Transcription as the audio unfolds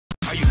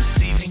Are you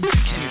receiving?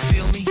 Can you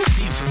feel me?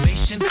 The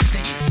information that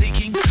you're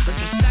seeking is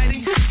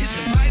reciting, is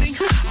inviting.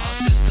 All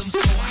systems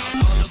go out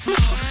on the floor.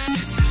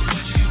 This is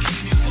what you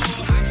came here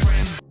for, my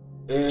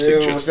friend.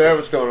 Ew, what's that?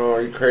 What's going on?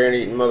 Are you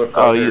crayon-eating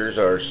motherfuckers?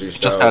 Or Stylez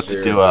just have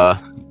to do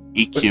a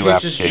EQ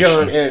application.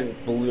 John and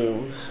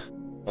Bloom.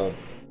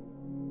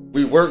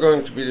 We were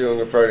going to be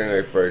doing a Friday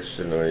Night Fights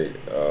tonight.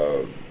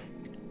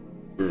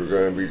 We were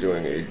going to be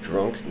doing a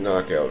drunk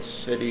knockout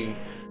city.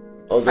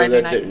 Although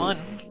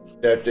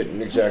that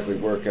didn't exactly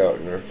work out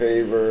in our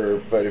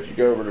favor. But if you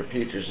go over to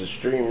Peaches'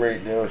 stream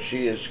right now,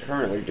 she is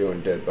currently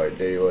doing Dead by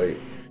Daylight.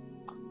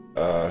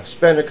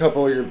 Spend a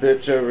couple of your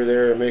bits over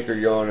there and make her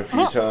yawn a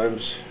few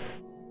times.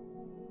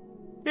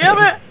 Damn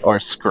it! Or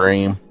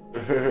scream.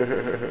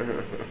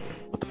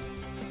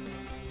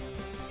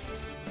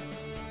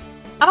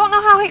 I don't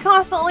know how he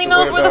constantly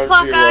knows where the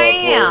fuck I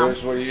am.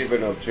 What have you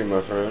been up to,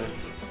 my friend?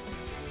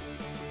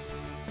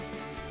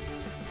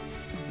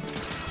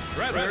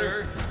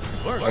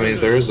 I mean,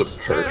 there is a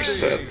perk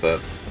set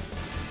that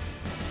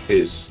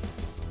is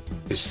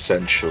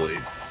essentially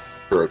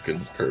broken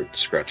or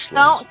scratched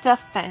limbs. Don't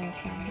defend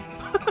him.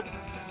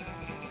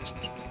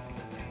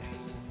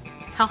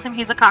 Tell him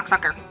he's a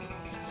cocksucker.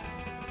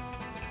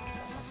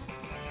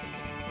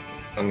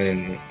 I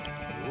mean...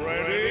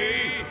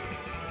 Ready?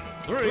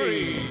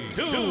 3,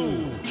 2,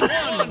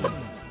 1.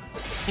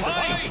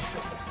 Fight!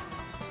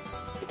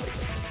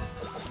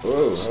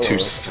 Whoa, It's too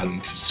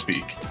stunned to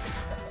speak.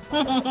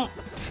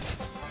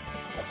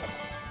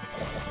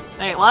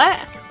 Wait,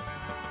 what?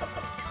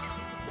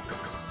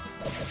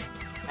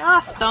 You're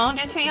not stoned,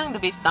 you're too young to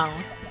be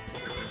stoned.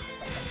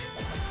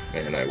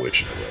 Man, I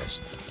wish I was.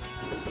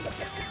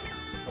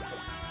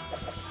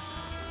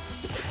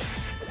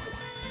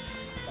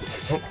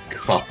 Don't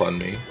cop on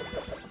me.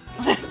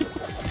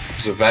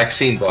 There's a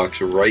vaccine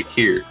box right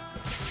here.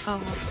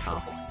 Oh,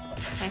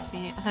 I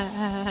see it.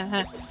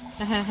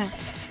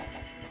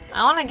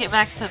 I want to get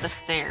back to the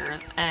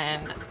stairs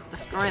and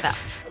destroy that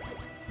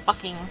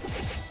fucking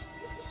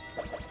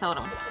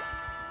totem.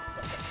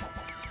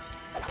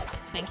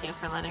 Thank you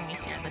for letting me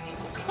share the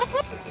news.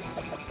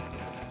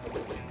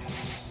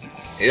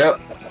 Yep.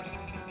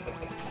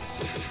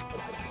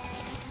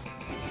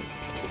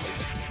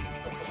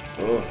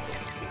 Oh.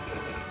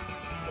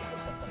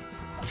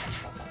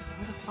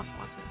 Where the fuck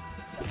was it?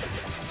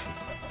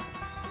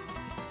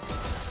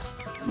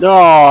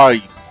 No,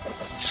 you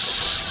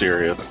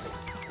serious?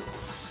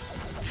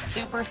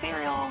 Super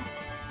cereal.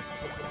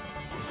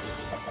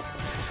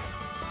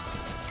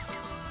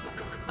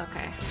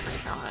 Okay, pretty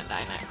sure I'm gonna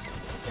die next.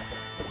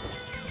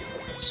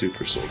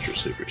 Super Soldier,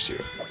 Super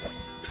Zero.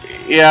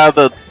 Yeah,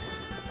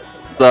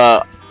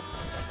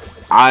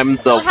 I'm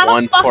the one How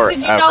the fuck forever.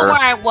 did you know where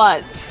I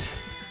was?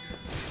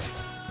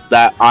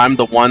 That I'm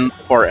the one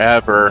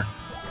forever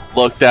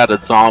looked at a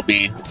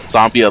zombie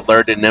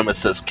alerted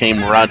nemesis,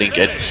 came running,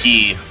 and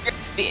he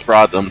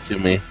brought them to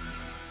me.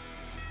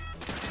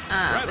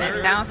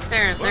 And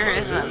downstairs there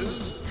is a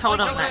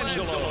totem that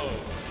means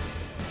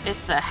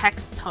it's a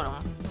hex totem.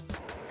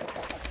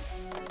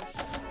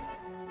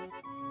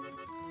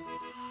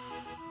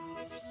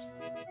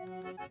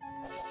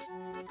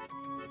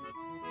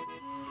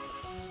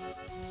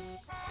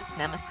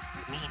 Nemesis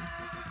is mean.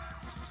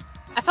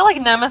 I feel like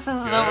Nemesis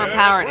is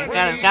overpowered. He's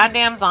got his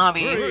goddamn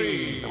zombies,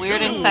 the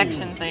weird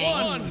infection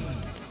thing.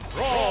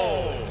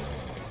 Brawl!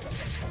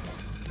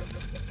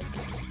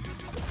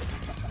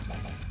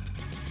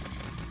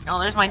 Oh,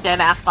 there's my dead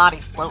ass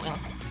body floating.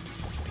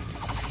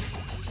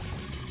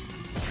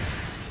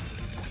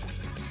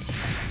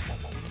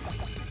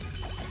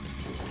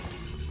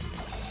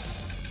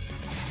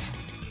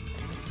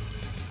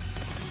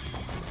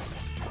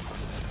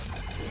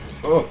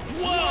 Oh.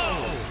 Whoa!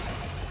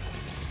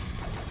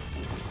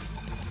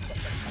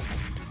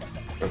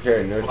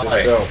 Okay, note to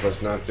self,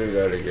 let's not do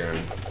that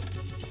again.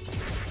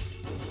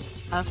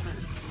 That's rude.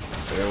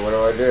 And then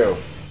what do?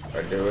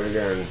 I do it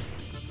again.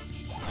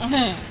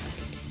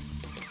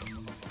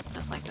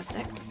 Just like the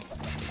stick.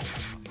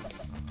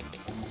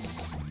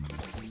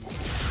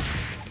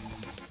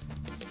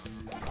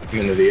 I'm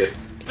an idiot.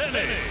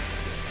 Finish!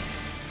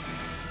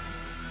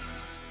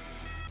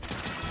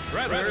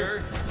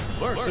 Redder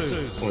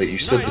versus... Wait, you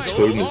said the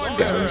totem is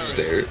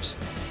downstairs?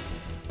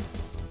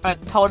 A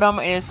totem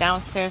is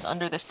downstairs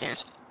under the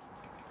stairs.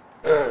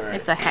 Alright.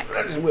 It's a hex.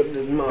 Let's whip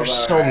this mother. There's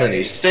so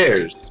many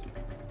stairs.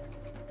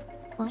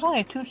 There's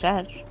only 2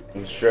 sets.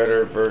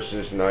 Shredder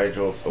versus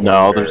Nigel Thornberry.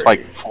 No, there's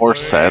like 4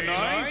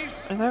 sets.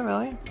 Is there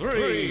really?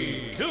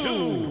 3, 2,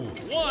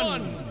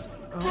 1.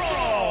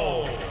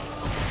 Brawl!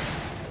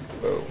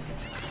 Oh.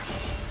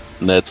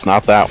 It's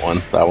not that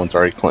one. That one's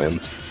already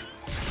cleansed.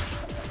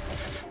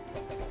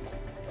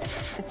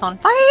 It's on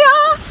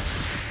fire!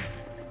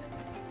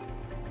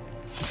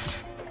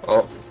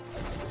 Oh,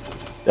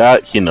 Yeah,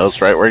 he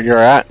knows right where you're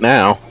at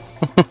now.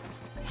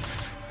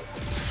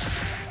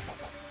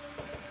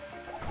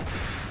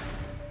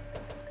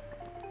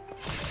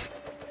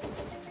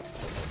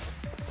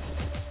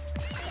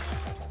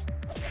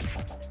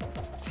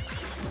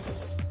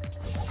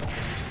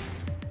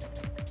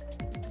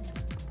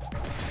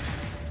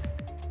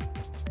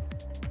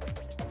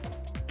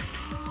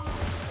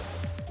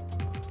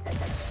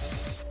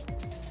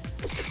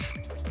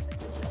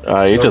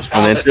 You just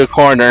went into a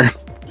corner.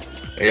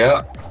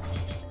 Yeah.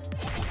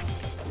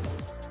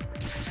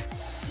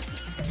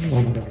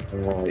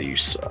 Oh, you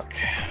suck.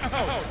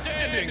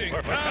 Outstanding.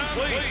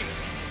 Complete.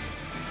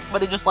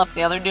 But he just left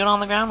the other dude on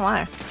the ground?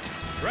 Why?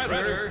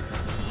 Shredder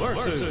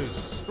versus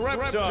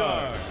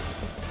Reptar.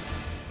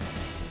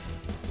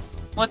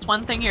 What's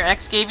one thing your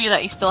ex gave you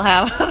that you still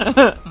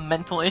have?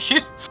 Mental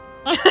issues.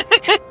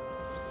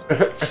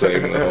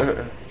 Same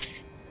though.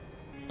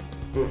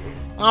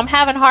 I'm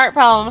having heart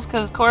problems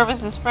because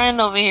Corvus' friend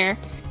over here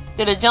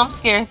did a jump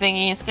scare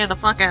thingy and scared the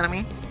fuck out of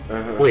me.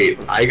 Wait,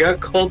 I got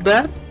called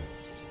that?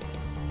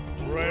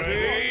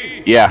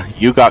 Ready? Yeah,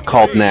 you got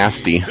called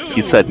nasty.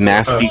 He said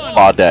nasty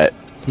Claudette.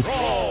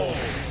 Brawl.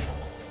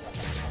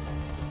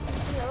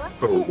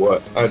 For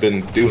what? I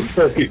didn't do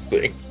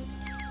anything.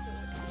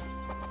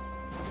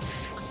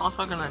 It's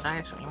also gonna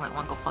die, so you might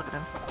want to go plug it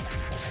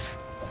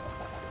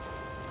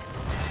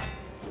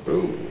in.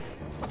 Ooh.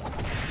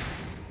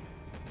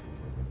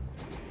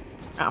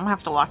 I'm gonna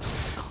have to watch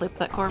this clip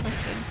that Corvus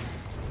did.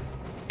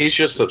 He's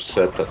just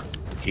upset that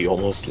he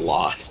almost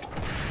lost.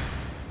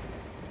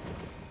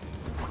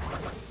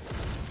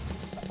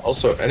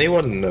 Also,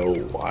 anyone know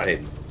why?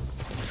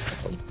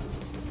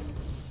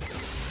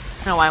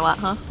 No, why what,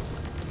 huh?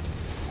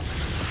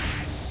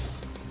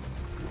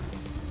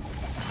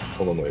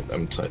 Hold on, wait,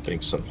 I'm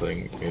typing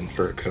something in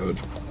for a code.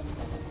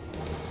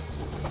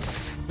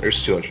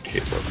 There's 200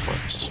 keyboard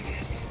points.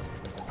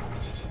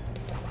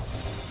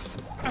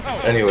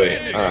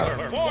 Anyway,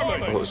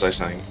 what was I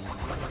saying?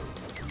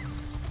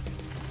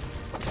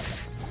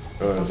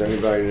 Does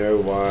anybody know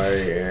why?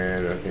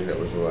 And I think that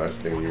was the last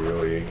thing you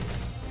really.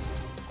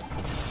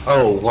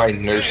 Oh, why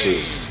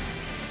nurses?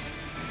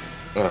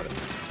 The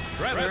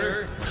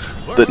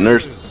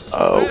nurse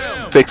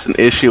fix an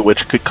issue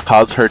which could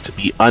cause her to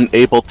be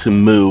unable to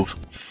move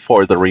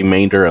for the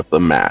remainder of the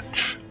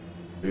match.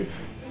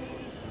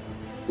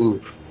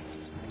 Oof.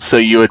 So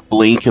you would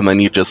blink and then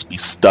you'd just be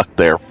stuck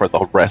there for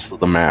the rest of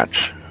the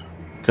match.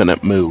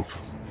 Couldn't move.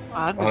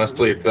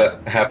 Honestly, if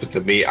that happened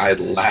to me, I'd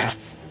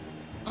laugh.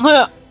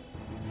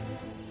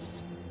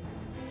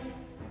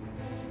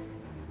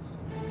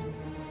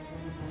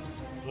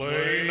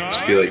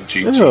 Just be like,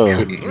 Gigi Oh.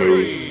 couldn't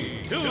move.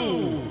 3,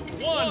 2,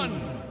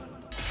 1.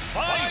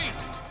 Fight.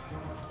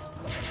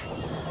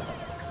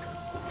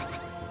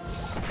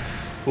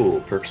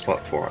 Cool, perk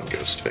slot 4 on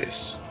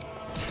Ghostface.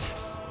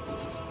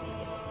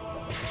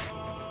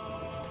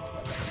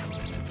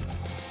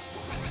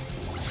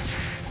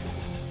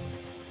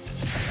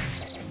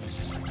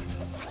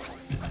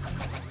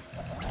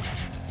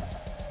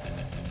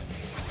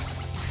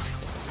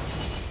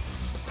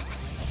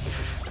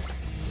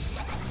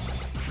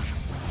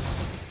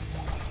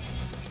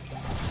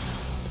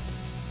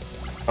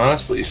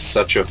 Honestly,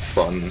 such a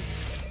fun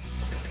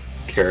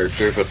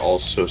character, but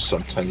also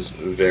sometimes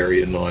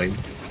very annoying.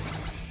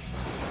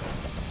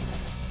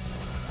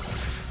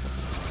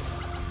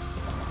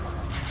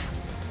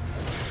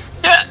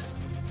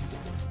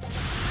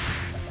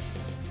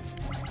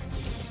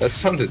 That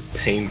sounded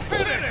painful.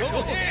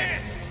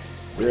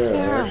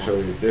 Yeah,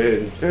 actually you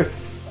did.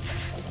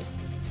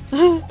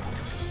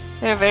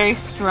 They're very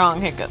strong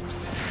hiccups.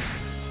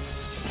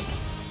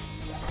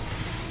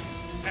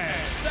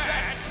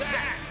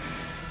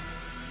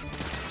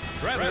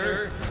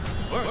 Shredder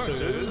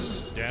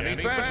versus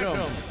Danny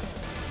Phantom.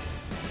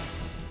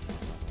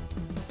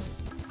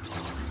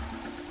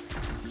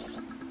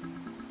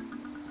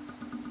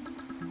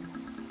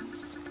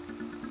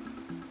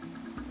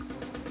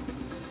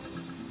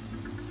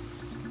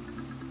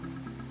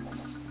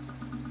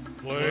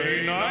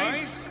 Play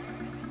nice.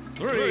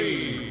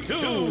 3,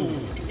 2,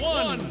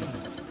 1,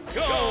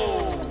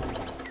 go!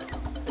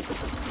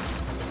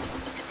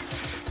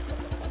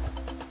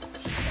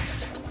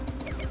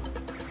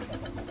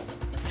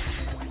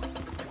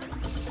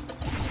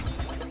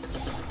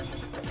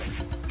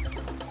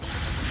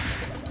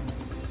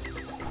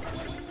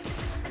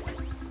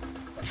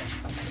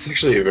 It's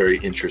actually a very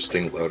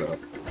interesting loadout.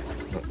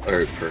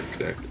 Or perk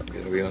deck, I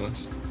gotta be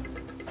honest.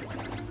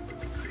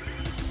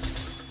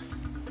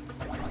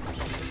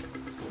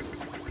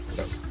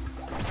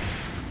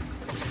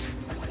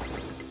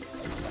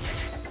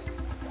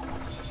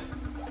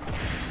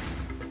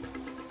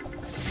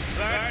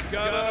 That's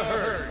gotta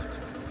hurt.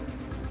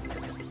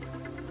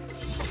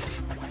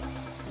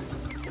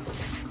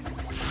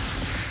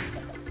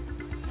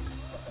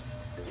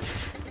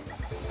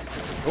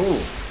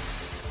 Ooh.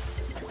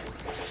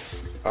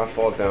 I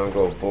fall down,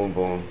 go boom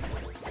boom.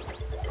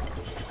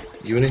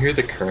 You wanna hear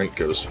the current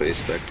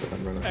Ghostface deck that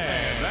I'm running?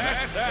 And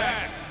that's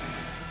that.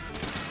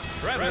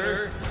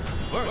 Shredder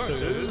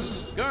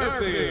versus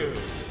Garfield.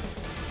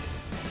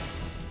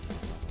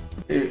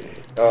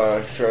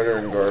 Shredder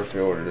and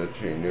Garfield are the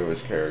two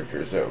newest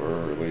characters that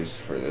were released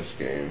for this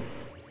game.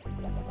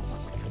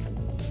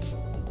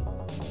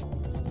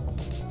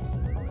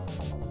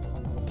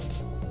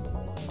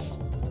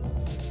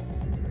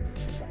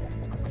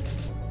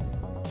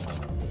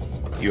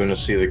 You wanna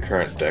see the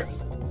current deck,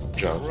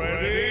 John?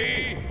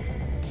 Ready?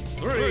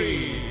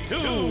 3, 2,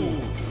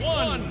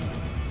 1,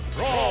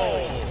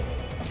 Brawl!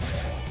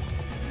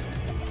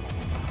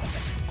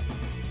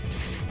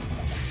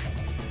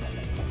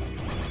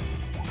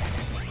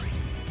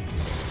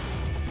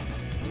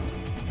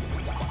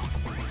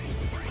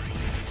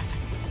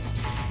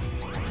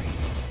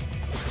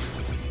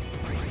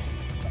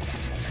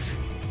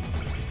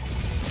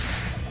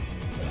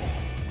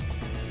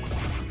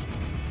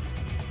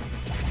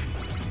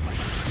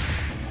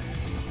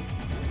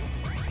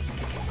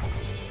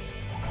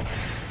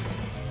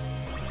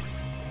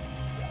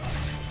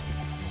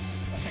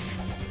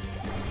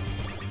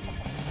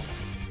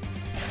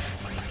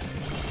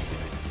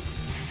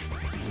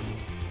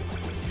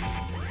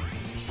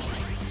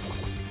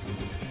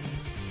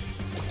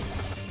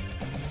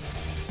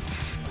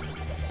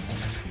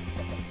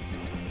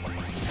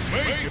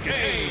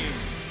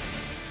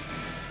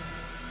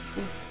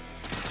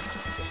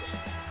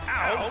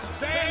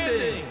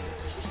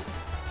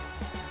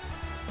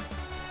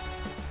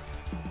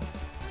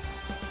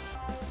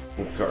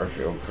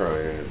 Garfield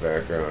crying in the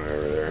background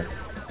over there.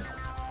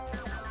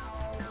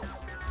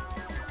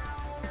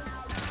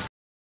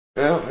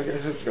 Well, I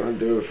guess that's going to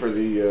do it for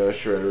the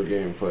Shredder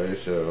gameplay.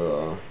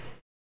 So, if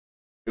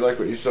you like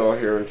what you saw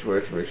here on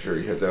Twitch, make sure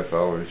you hit that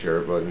follow and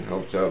share button.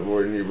 Helps out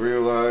more than you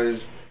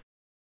realize.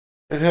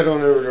 And head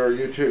on over to our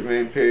YouTube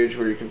main page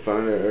where you can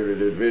find our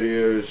edited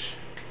videos.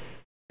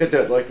 Hit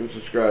that like and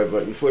subscribe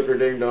button. Flicker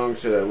ding dong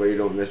so that way you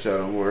don't miss out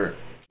on more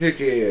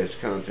kick-ass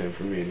content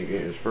from me and the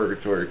Games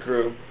Purgatory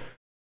crew.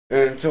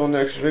 And until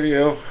next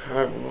video,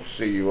 I will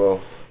see you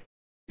all.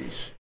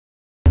 Peace.